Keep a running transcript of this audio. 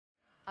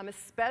I'm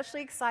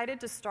especially excited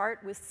to start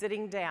with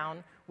sitting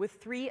down with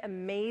three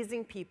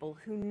amazing people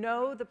who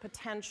know the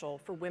potential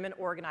for women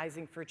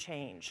organizing for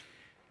change.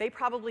 They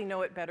probably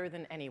know it better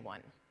than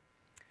anyone.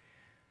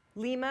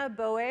 Leymah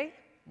Gbowee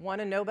won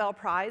a Nobel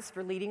Prize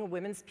for leading a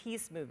women's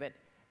peace movement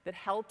that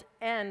helped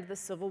end the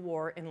civil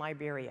war in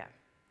Liberia.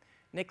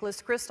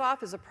 Nicholas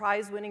Kristof is a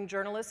prize-winning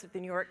journalist at the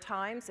New York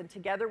Times, and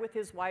together with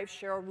his wife,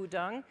 Cheryl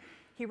Wudung,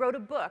 he wrote a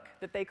book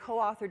that they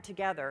co-authored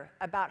together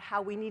about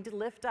how we need to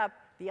lift up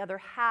the other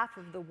half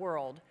of the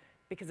world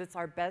because it's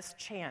our best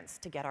chance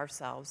to get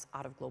ourselves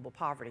out of global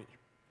poverty.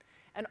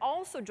 And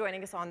also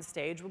joining us on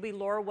stage will be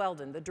Laurel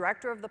Weldon, the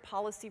director of the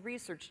Policy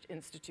Research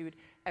Institute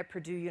at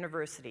Perdue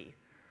University.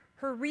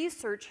 Her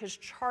research has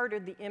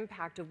charted the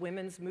impact of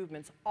women's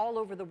movements all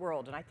over the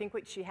world, and I think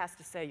what she has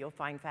to say you'll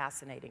find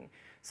fascinating.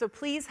 So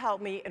please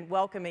help me in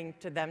welcoming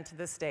them to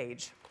the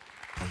stage.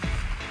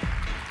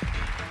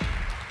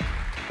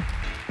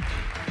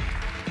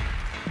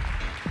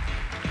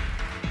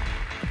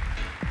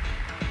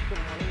 Good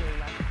morning,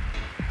 Leymah.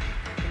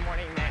 Good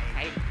morning, Nick.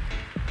 Hi.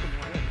 Good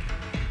morning.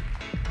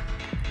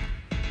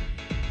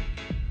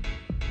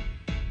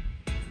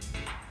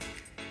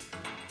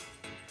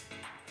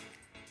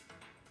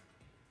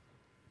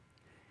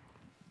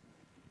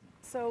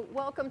 So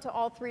welcome to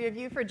all three of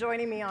you for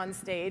joining me on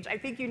stage. I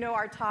think you know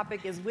our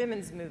topic is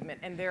women's movement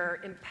and their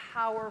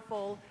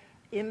powerful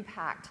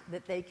impact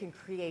that they can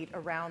create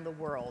around the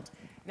world.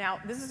 Now,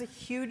 this is a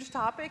huge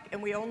topic,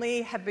 and we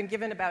only have been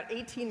given about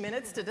 18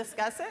 minutes to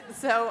discuss it,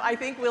 so I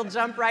think we'll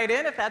jump right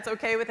in if that's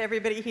okay with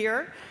everybody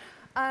here.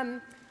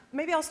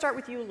 Maybe I'll start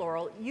with you,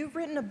 Laurel. You've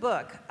written a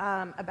book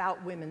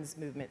about women's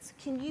movements.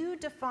 Can you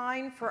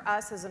define for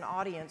us as an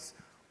audience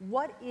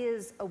what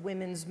is a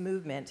women's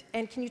movement?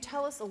 And can you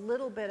tell us a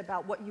little bit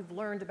about what you've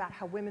learned about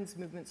how women's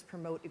movements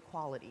promote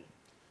equality?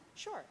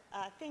 Sure.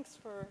 Thanks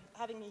for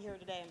having me here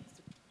today. It's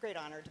a great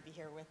honor to be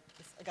here with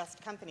this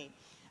august company.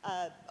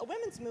 A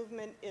women's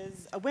movement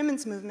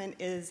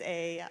is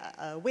a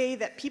way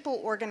that people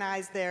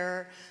organize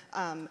their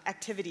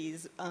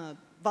activities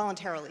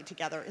voluntarily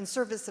together in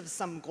service of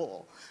some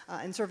goal,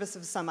 in service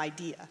of some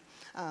idea.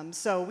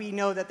 So we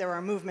know that there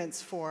are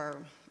movements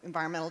for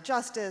environmental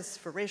justice,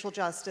 for racial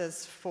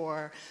justice,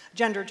 for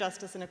gender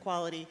justice and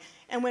equality.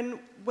 And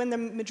when the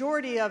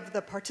majority of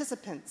the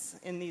participants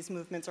in these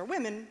movements are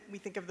women, we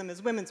think of them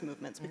as women's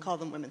movements. We call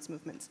them women's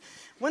movements.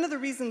 One of the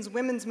reasons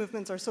women's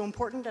movements are so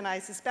important, and I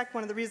suspect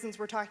one of the reasons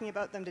we're talking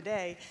about them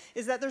today,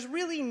 is that there's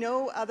really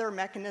no other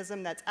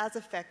mechanism that's as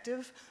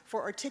effective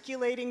for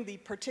articulating the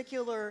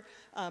particular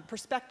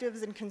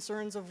perspectives and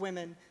concerns of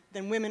women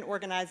than women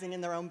organizing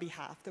in their own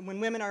behalf, than when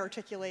women are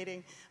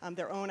articulating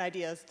their own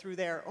ideas through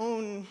their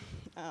own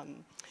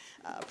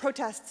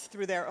protests,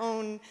 through their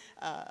own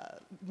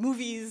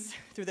movies,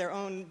 through their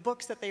own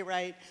books that they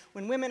write.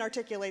 When women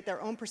articulate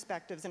their own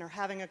perspectives and are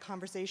having a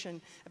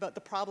conversation about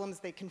the problems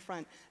they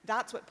confront,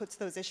 that's what puts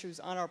those issues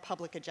on our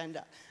public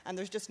agenda. And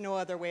there's just no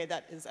other way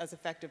that is as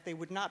effective. They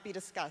would not be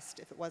discussed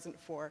if it wasn't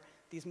for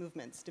these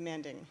movements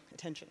demanding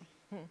attention.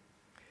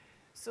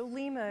 So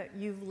Leymah,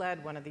 you've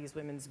led one of these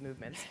women's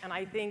movements, and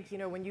I think,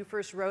 when you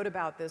first wrote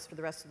about this for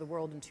the rest of the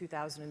world in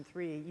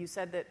 2003, you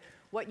said that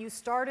what you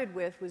started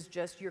with was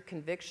just your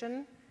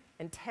conviction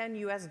and $10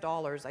 US,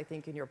 I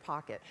think, in your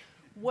pocket.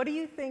 What do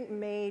you think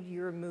made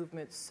your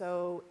movement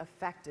so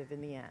effective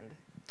in the end?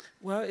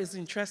 Well, it's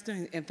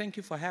interesting, and thank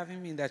you for having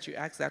me that you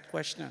asked that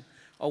question.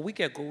 A week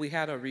ago, we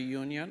had a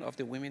reunion of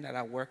the women that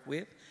I work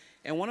with,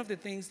 and one of the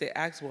things they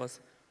asked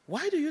was,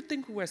 why do you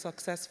think we were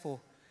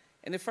successful?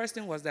 And the first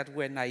thing was that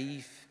we're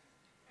naive.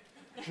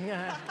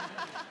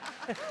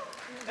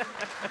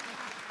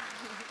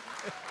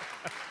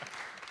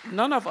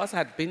 None of us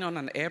had been on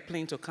an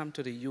airplane to come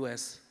to the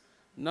US.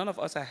 None of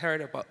us had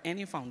heard about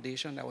any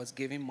foundation that was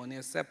giving money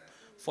except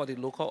for the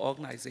local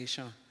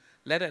organization,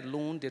 let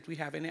alone did we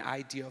have any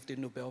idea of the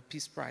Nobel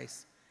Peace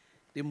Prize.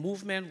 The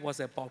movement was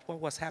about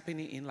what was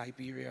happening in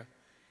Liberia.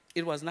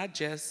 It was not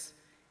just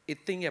a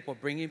thing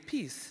about bringing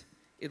peace.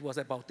 It was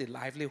about the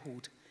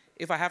livelihood.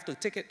 If I have to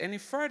take it any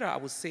further, I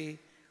would say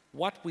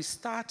what we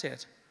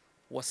started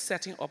was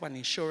setting up an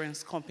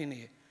insurance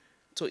company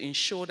to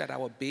ensure that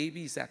our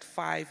babies at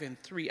 5 and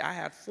 3, I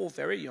had 4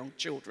 very young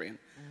children,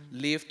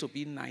 lived to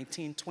be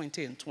 19,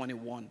 20, and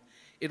 21.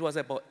 It was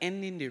about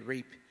ending the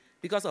rape,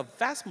 because a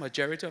vast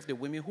majority of the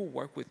women who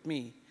work with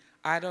me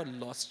either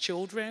lost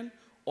children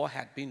or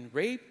had been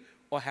raped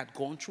or had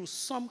gone through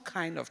some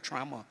kind of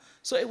trauma.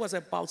 So it was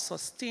about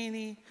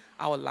sustaining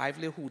our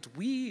livelihood.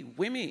 We,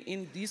 women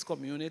in these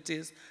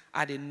communities,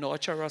 are the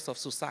nurturers of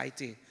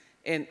society,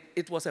 and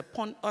it was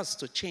upon us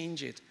to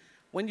change it.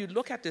 When you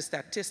look at the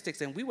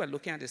statistics, and we were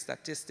looking at the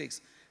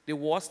statistics, the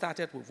war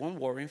started with one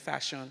warring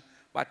faction.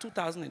 By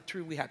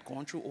 2003, we had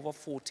gone through over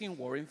 14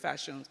 warring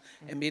factions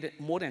and made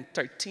it more than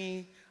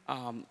 13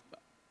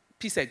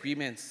 peace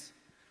agreements.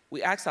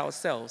 We asked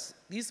ourselves,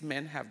 these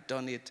men have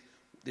done it,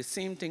 the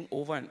same thing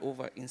over and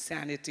over,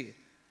 insanity.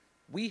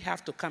 We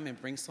have to come and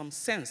bring some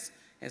sense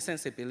and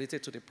sensibility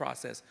to the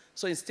process.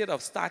 So instead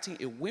of starting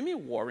a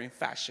women warring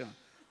faction,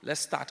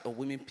 let's start a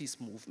women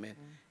peace movement.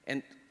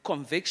 And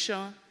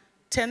conviction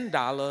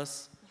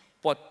 $10,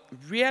 but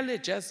really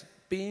just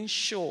being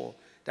sure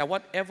that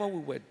whatever we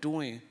were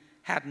doing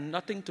had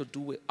nothing to do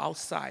with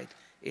outside.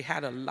 It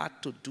had a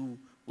lot to do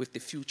with the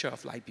future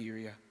of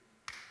Liberia.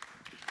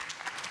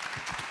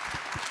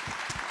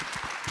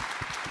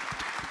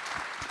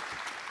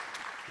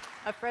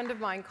 A friend of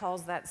mine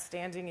calls that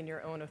standing in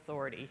your own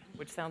authority,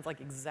 which sounds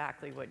like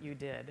exactly what you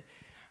did.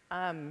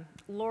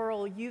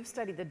 Laurel, you've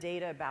studied the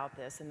data about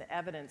this and the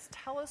evidence.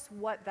 Tell us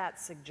what that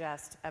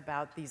suggests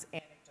about these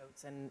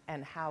anecdotes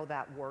and how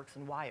that works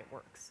and why it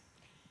works.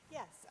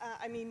 Yes,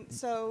 I mean,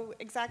 so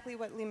exactly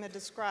what Leymah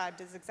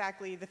described is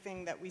exactly the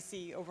thing that we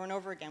see over and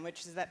over again,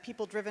 which is that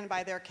people driven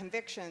by their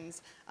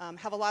convictions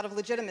have a lot of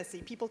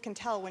legitimacy. People can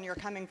tell when you're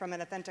coming from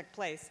an authentic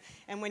place.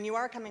 And when you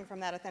are coming from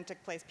that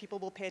authentic place, people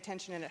will pay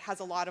attention and it has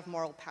a lot of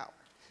moral power.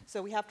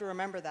 So we have to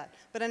remember that.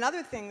 But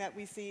another thing that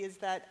we see is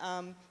that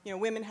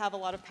women have a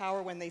lot of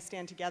power when they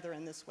stand together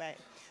in this way.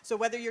 So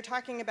whether you're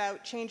talking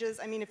about changes,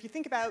 I mean, if you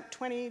think about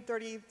 20,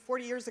 30,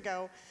 40 years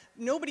ago,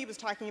 nobody was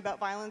talking about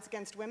violence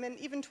against women.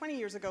 Even 20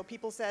 years ago,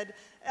 people said,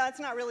 it's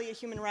not really a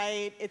human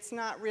right, it's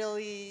not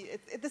really,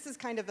 this is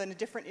kind of a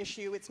different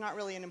issue, it's not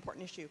really an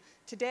important issue.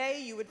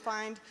 Today, you would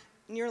find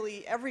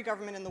nearly every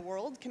government in the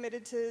world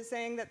committed to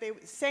saying that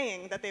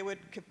they would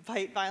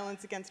fight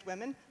violence against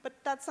women, but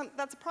that's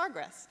a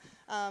progress.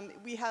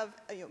 We have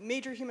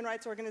major human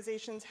rights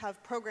organizations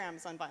have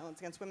programs on violence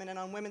against women and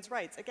on women's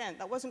rights. Again,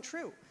 that wasn't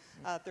true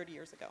 30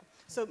 years ago.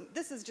 So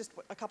this is just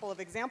a couple of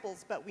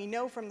examples, but we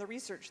know from the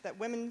research that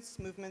women's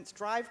movements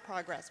drive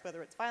progress,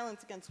 whether it's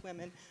violence against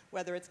women,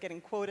 whether it's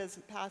getting quotas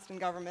passed in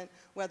government,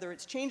 whether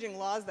it's changing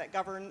laws that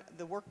govern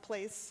the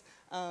workplace,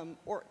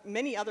 or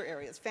many other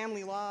areas,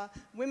 family law.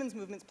 Women's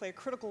movements play a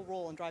critical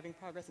role in driving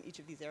progress in each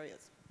of these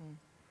areas.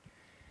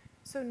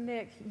 So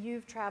Nick,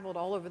 you've traveled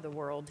all over the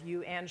world,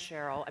 you and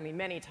Cheryl, I mean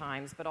many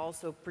times, but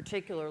also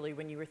particularly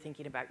when you were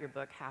thinking about your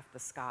book, Half the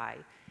Sky.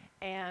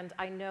 And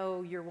I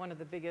know you're one of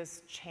the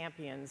biggest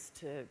champions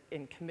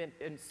and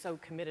so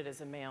committed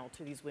as a male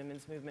to these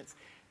women's movements.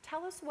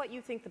 Tell us what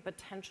you think the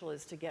potential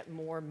is to get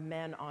more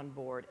men on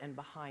board and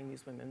behind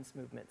these women's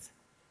movements.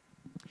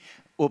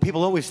 Well,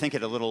 people always think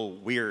it a little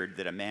weird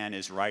that a man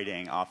is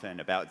writing often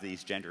about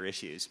these gender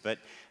issues, but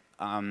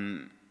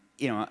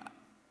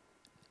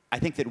I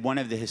think that one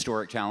of the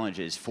historic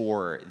challenges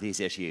for these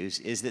issues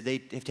is that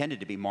they have tended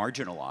to be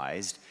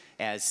marginalized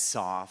as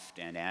soft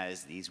and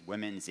as these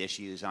women's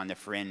issues on the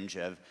fringe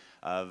of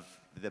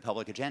the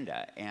public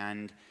agenda.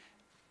 And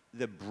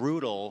the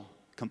brutal,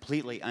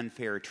 completely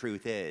unfair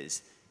truth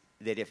is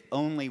that if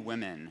only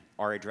women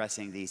are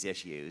addressing these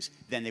issues,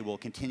 then they will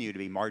continue to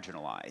be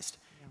marginalized.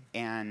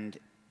 Yeah. And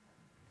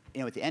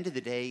at the end of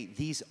the day,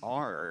 these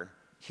are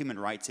human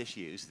rights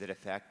issues that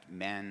affect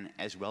men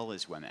as well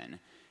as women.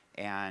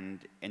 And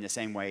in the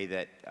same way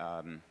that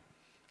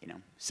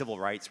civil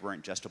rights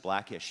weren't just a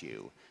black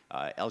issue,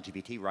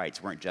 LGBT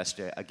rights weren't just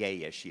a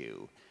gay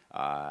issue,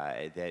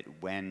 that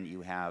when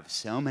you have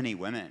so many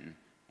women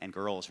and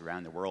girls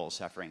around the world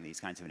suffering these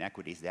kinds of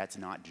inequities, that's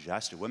not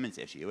just a women's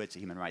issue, it's a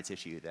human rights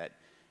issue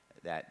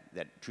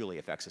that truly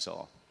affects us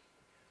all.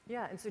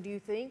 Yeah, and so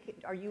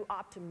are you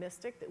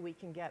optimistic that we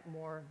can get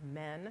more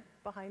men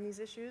behind these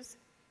issues?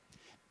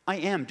 I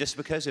am, just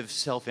because of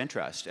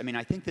self-interest. I mean,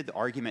 I think that the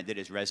argument that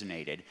has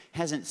resonated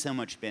hasn't so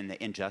much been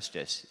the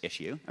injustice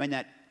issue. I mean,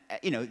 that,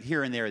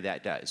 here and there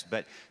that does.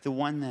 But the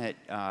one that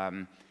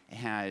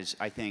has,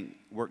 I think,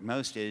 worked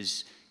most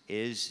is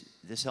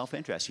the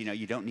self-interest.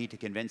 You don't need to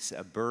convince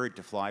a bird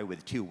to fly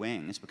with 2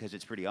 wings because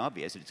it's pretty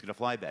obvious that it's going to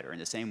fly better. In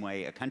the same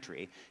way, a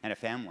country and a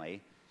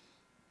family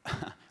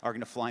are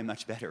going to fly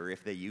much better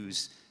if they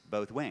use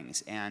both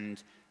wings.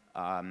 And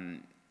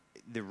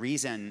the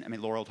reason,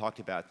 Laurel talked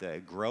about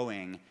the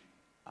growing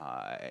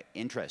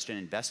interest and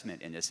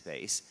investment in this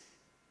space.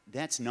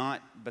 That's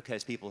not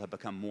because people have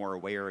become more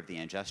aware of the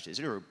injustice,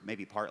 or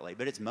maybe partly,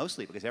 but it's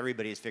mostly because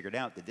everybody has figured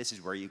out that this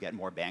is where you get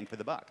more bang for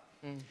the buck.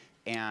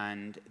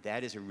 And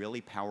that is a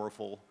really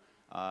powerful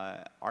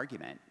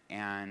argument.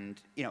 And,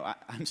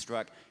 I'm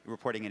struck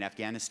reporting in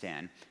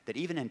Afghanistan that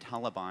even in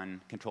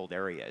Taliban-controlled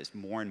areas,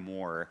 more and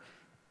more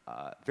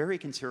very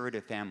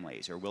conservative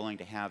families are willing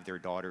to have their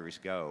daughters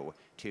go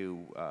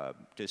to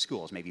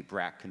schools, maybe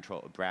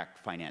BRAC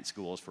finance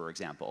schools, for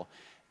example.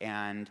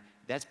 And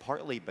that's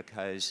partly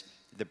because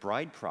the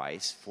bride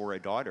price for a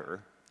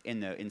daughter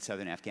in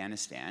southern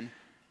Afghanistan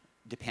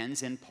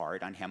depends in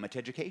part on how much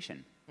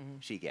education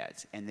she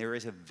gets. And there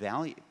is a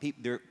value,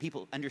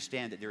 people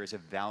understand that there is a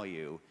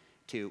value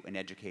to an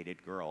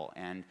educated girl.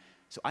 And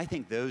so I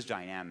think those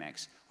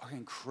dynamics are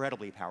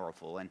incredibly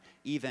powerful. And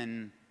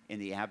even in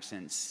the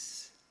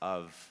absence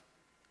of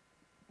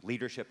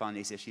leadership on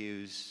these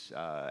issues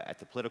at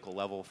the political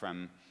level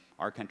from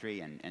our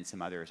country and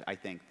some others, I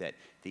think that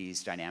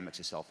these dynamics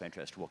of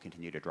self-interest will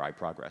continue to drive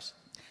progress.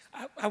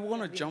 I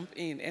want to jump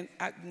in, and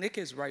Nick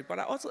is right, but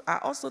I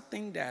also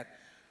think that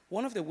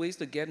one of the ways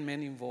to get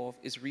men involved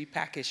is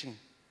repackaging.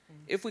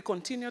 If we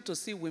continue to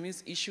see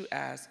women's issue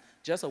as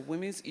just a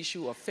women's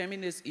issue, a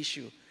feminist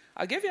issue,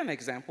 I'll give you an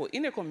example.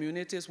 In the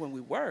communities when we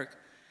work,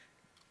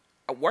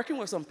 working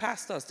with some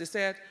pastors, they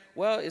said,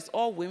 well, it's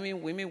all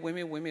women, women,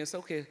 women, women. It's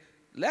okay,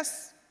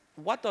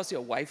 what does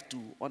your wife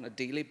do on a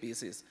daily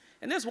basis?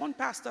 And there's one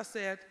pastor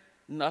said,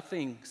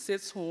 nothing,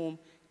 sits home,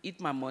 eat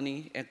my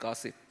money, and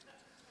gossip.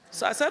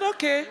 So I said,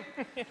 okay,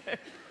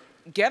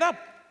 get up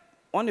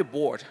on the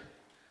board.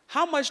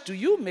 How much do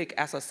you make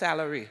as a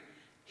salary?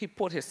 He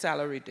put his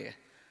salary there.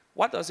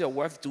 What does your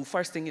wife do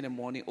first thing in the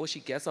morning? Oh, she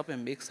gets up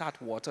and makes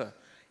hot water.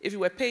 If you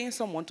were paying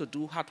someone to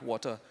do hot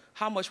water,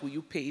 how much will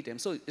you pay them?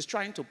 So it's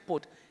trying to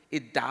put a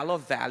dollar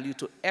value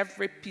to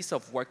every piece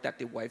of work that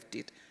the wife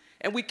did.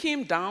 And we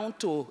came down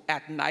to,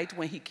 at night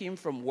when he came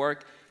from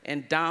work,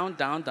 and down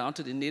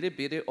to the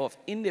nitty-bitty of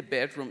in the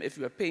bedroom, if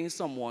you were paying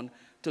someone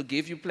to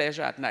give you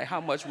pleasure at night, how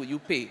much will you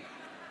pay?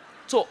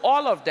 So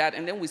all of that,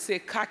 and then we say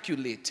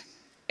calculate.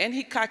 And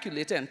he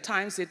calculated and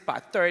times it by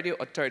 30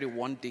 or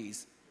 31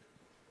 days.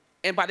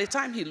 And by the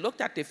time he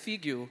looked at the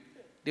figure,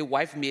 the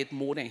wife made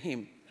more than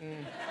him.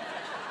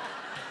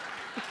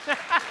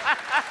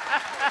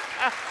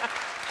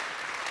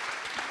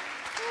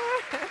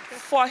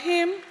 For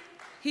him,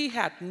 he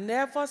had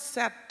never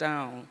sat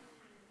down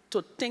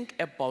to think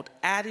about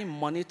adding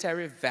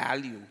monetary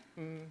value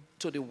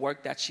to the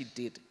work that she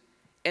did.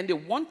 And the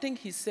one thing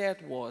he said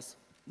was,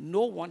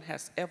 no one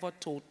has ever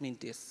told me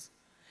this.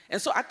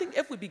 And so I think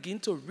if we begin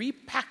to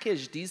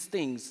repackage these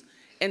things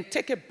and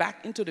take it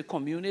back into the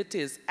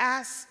communities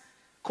as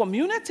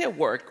community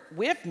work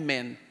with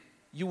men,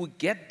 you will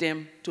get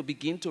them to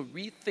begin to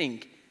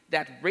rethink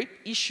that rape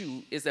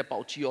issue is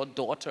about your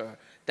daughter,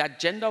 that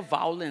gender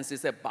violence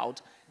is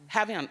about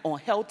having an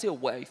unhealthy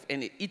wife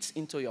and it eats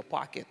into your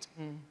pocket.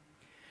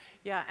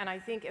 Yeah, and I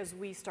think as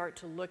we start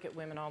to look at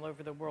women all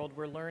over the world,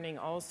 we're learning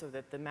also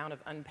that the amount of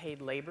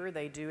unpaid labor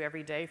they do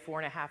every day,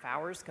 4.5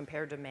 hours,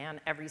 compared to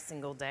man every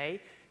single day,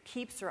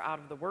 keeps her out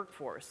of the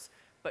workforce.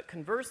 But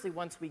conversely,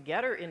 once we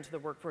get her into the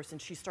workforce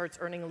and she starts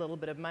earning a little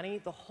bit of money,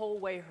 the whole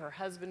way her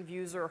husband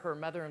views her, her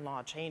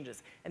mother-in-law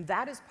changes. And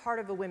that is part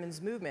of a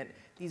women's movement,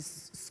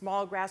 these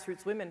small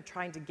grassroots women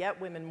trying to get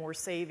women more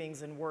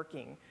savings and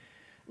working.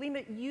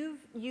 Leymah,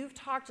 you've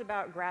talked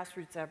about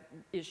grassroots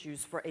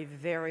issues for a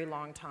very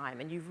long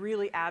time, and you've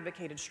really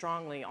advocated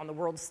strongly on the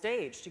world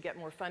stage to get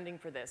more funding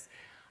for this.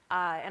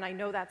 And I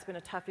know that's been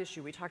a tough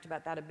issue. We talked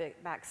about that a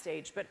bit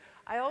backstage. But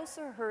I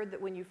also heard that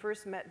when you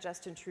first met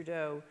Justin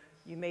Trudeau,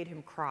 you made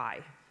him cry.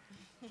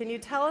 Can you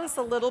tell us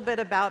a little bit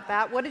about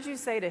that? What did you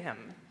say to him?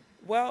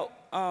 Well,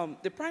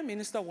 the Prime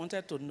Minister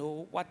wanted to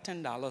know what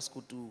 $10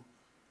 could do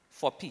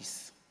for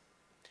peace.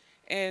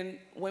 And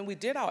when we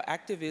did our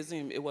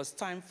activism, it was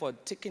time for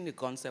taking the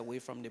guns away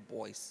from the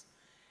boys.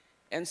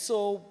 And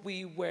so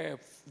we were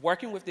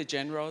working with the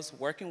generals,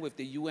 working with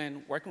the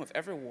UN, working with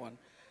everyone.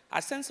 I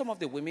sent some of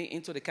the women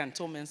into the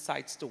cantonment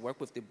sites to work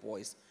with the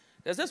boys.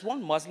 There's this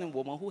one Muslim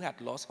woman who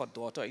had lost her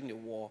daughter in the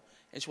war,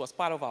 and she was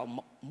part of our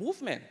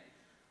movement.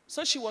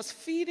 So she was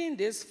feeding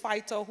this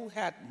fighter who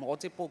had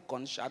multiple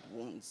gunshot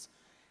wounds.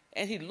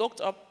 And he looked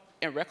up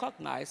and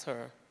recognized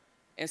her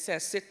and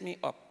said, sit me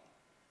up.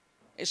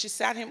 And she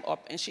sat him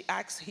up, and he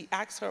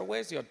asked her,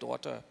 where's your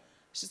daughter?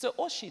 She said,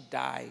 oh, she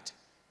died.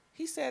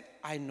 He said,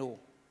 I know.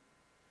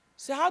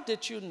 So how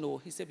did you know?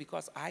 He said,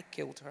 because I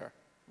killed her.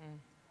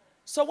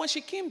 So when she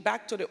came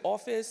back to the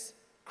office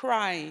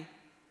crying,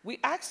 we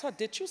asked her,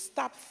 did you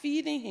stop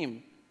feeding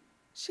him?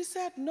 She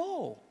said,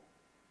 no.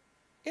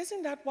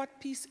 Isn't that what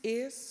peace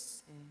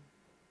is?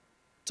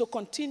 To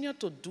continue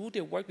to do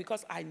the work,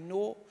 because I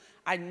knew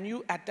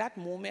at that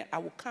moment I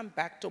would come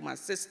back to my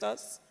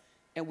sisters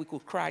and we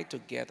could cry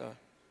together.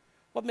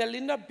 But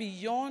Melinda,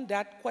 beyond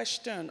that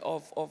question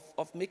of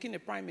making the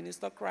Prime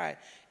Minister cry,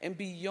 and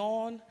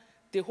beyond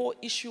the whole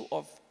issue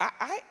of,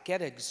 I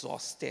get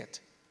exhausted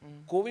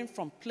going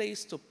from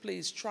place to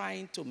place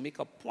trying to make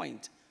a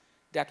point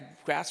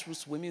that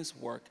grassroots women's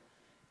work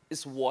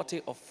is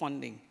worthy of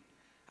funding.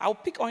 I'll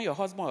pick on your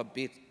husband a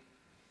bit.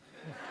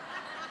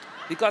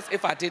 Because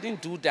if I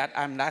didn't do that,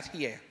 I'm not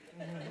here.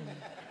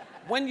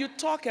 When you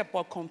talk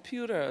about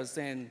computers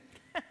and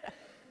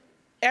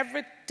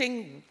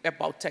everything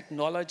about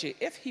technology,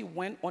 if he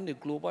went on the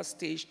global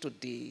stage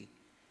today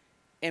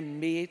and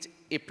made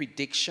a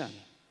prediction,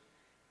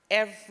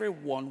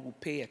 everyone will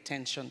pay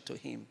attention to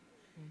him.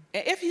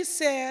 And if he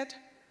said,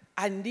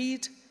 I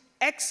need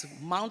X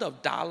amount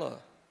of dollar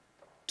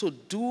to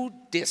do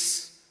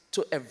this,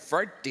 to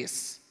avert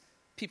this,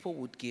 people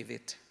would give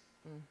it.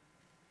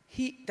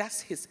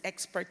 That's his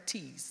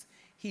expertise.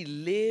 He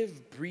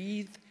lived,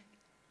 breathed,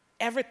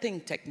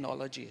 everything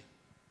technology.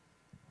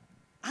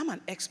 I'm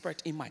an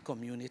expert in my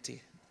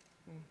community.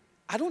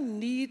 I don't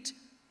need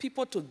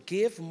people to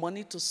give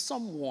money to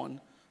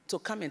someone to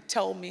come and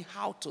tell me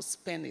how to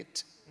spend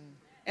it.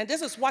 And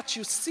this is what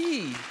you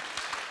see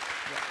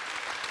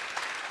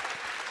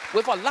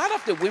with a lot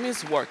of the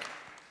women's work.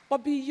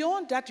 But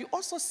beyond that, you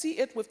also see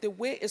it with the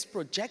way it's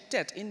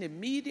projected in the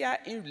media,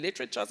 in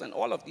literatures, and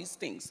all of these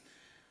things.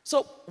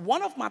 So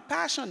one of my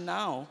passions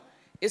now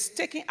is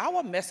taking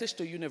our message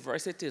to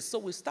universities. So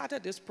we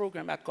started this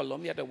program at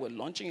Columbia that we're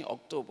launching in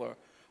October,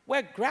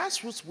 where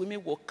grassroots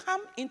women will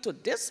come into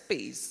this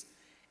space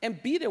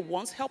and be the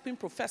ones helping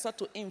professors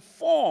to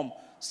inform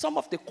some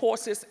of the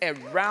courses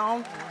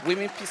around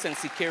women, peace, and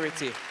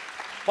security.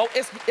 But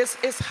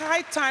it's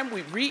high time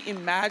we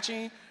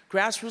reimagine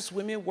grassroots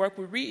women work,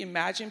 we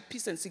reimagine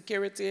peace and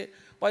security,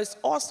 but it's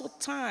also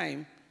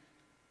time,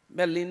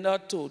 Melinda,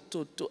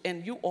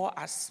 and you all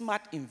are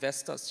smart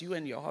investors, you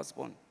and your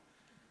husband.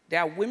 There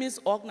are women's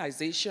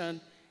organizations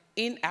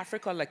in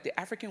Africa, like the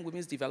African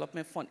Women's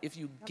Development Fund. If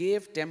you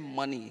give them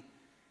money,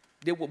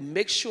 they will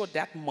make sure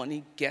that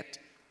money gets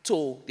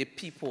to the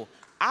people.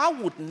 I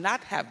would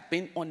not have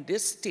been on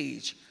this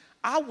stage.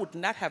 I would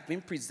not have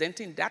been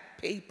presenting that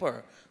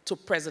paper to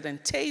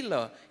President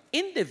Taylor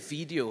in the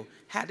video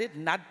had it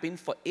not been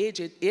for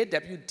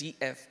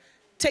AWDF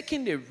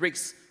taking the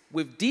risks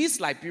with these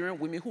Liberian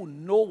women who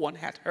no one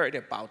had heard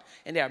about.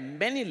 And there are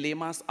many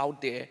Leymahs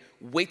out there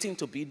waiting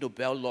to be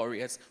Nobel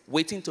laureates,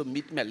 waiting to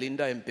meet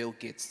Melinda and Bill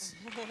Gates.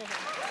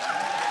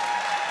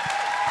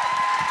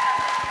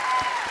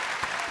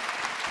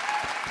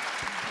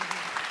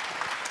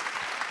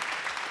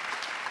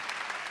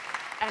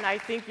 And I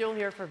think you'll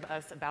hear from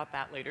us about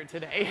that later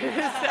today.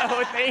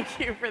 So thank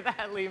you for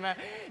that, Leymah.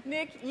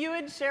 Nick, you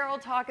and Cheryl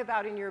talk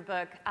about in your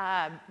book,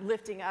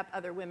 lifting up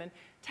other women.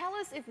 Tell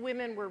us, if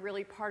women were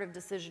really part of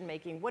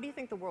decision-making, what do you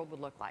think the world would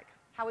look like?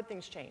 How would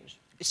things change?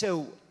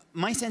 So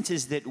my sense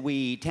is that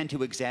we tend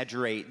to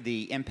exaggerate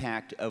the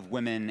impact of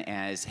women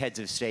as heads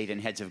of state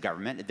and heads of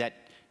government.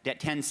 That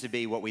tends to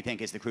be what we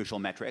think is the crucial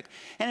metric.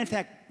 And in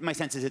fact, my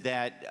sense is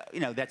that,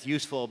 that's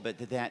useful, but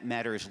that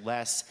matters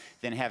less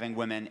than having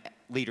women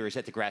leaders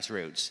at the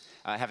grassroots,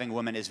 having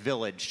women as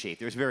village chief.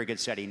 There's a very good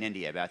study in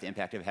India about the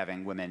impact of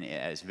having women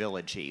as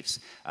village chiefs,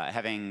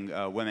 having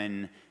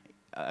women,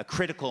 a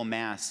critical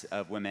mass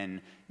of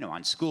women,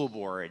 on school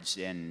boards,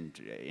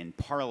 in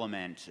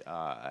parliament,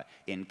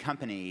 in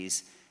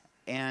companies.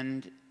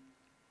 And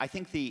I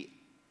think the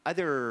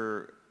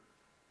other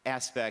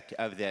aspect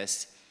of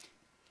this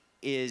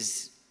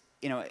is,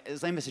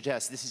 as Leymah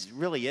suggests, this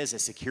really is a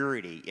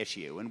security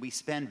issue, and we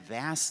spend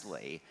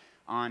vastly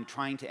on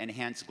trying to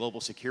enhance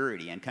global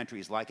security in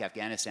countries like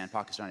Afghanistan,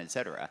 Pakistan, et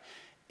cetera.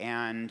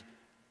 And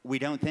we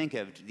don't think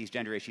of these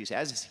gender issues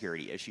as a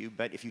security issue,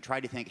 but if you try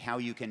to think how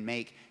you can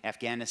make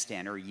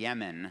Afghanistan or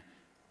Yemen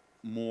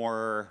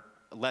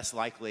less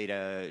likely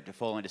to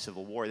fall into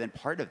civil war, then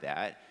part of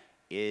that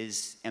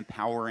is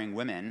empowering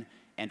women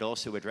and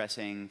also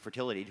addressing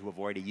fertility to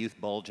avoid a youth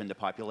bulge in the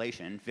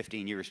population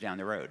 15 years down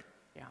the road.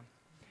 Yeah.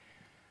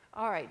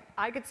 All right,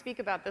 I could speak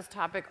about this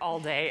topic all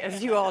day,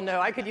 as you all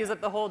know. I could use up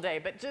the whole day,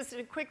 but just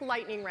a quick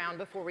lightning round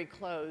before we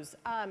close.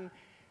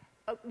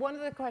 One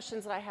of the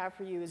questions that I have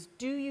for you is,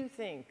 do you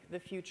think the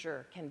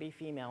future can be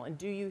female, and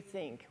do you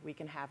think we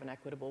can have an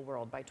equitable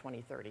world by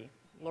 2030?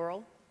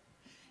 Laurel?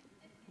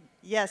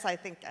 Yes, I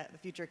think the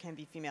future can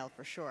be female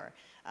for sure.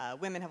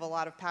 Women have a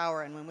lot of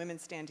power, and when women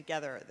stand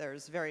together,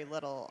 there's very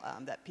little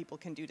that people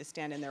can do to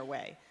stand in their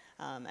way.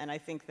 And I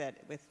think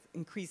that with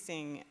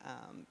increasing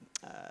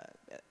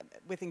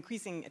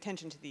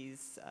attention to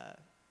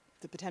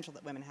the potential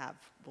that women have,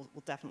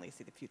 we'll definitely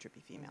see the future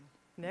be female.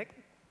 Nick?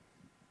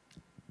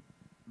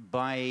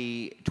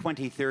 By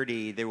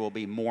 2030, there will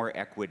be more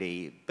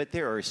equity, but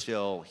there are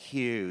still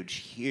huge,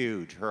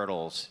 huge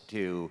hurdles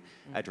to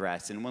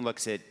address. And one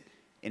looks at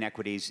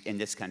inequities in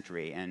this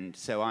country. And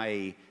so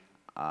I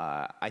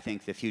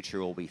think the future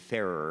will be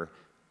fairer,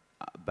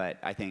 but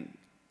I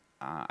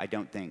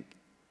don't think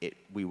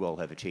we will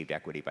have achieved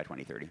equity by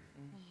 2030.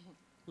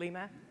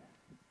 Leymah?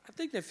 I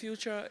think the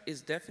future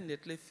is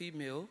definitely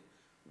female.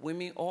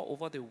 Women all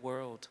over the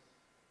world,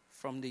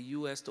 from the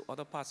US to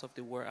other parts of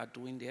the world, are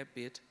doing their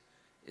bit.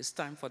 It's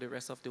time for the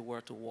rest of the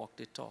world to walk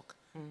the talk,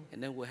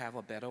 and then we'll have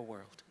a better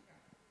world.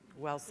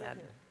 Well said.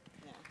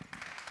 Yeah.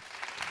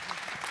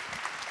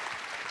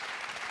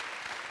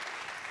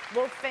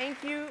 Well,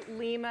 thank you,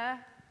 Leymah,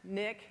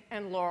 Nick,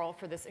 and Laurel,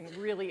 for this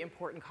really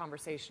important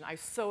conversation. I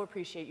so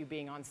appreciate you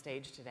being on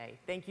stage today.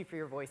 Thank you for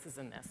your voices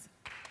in this.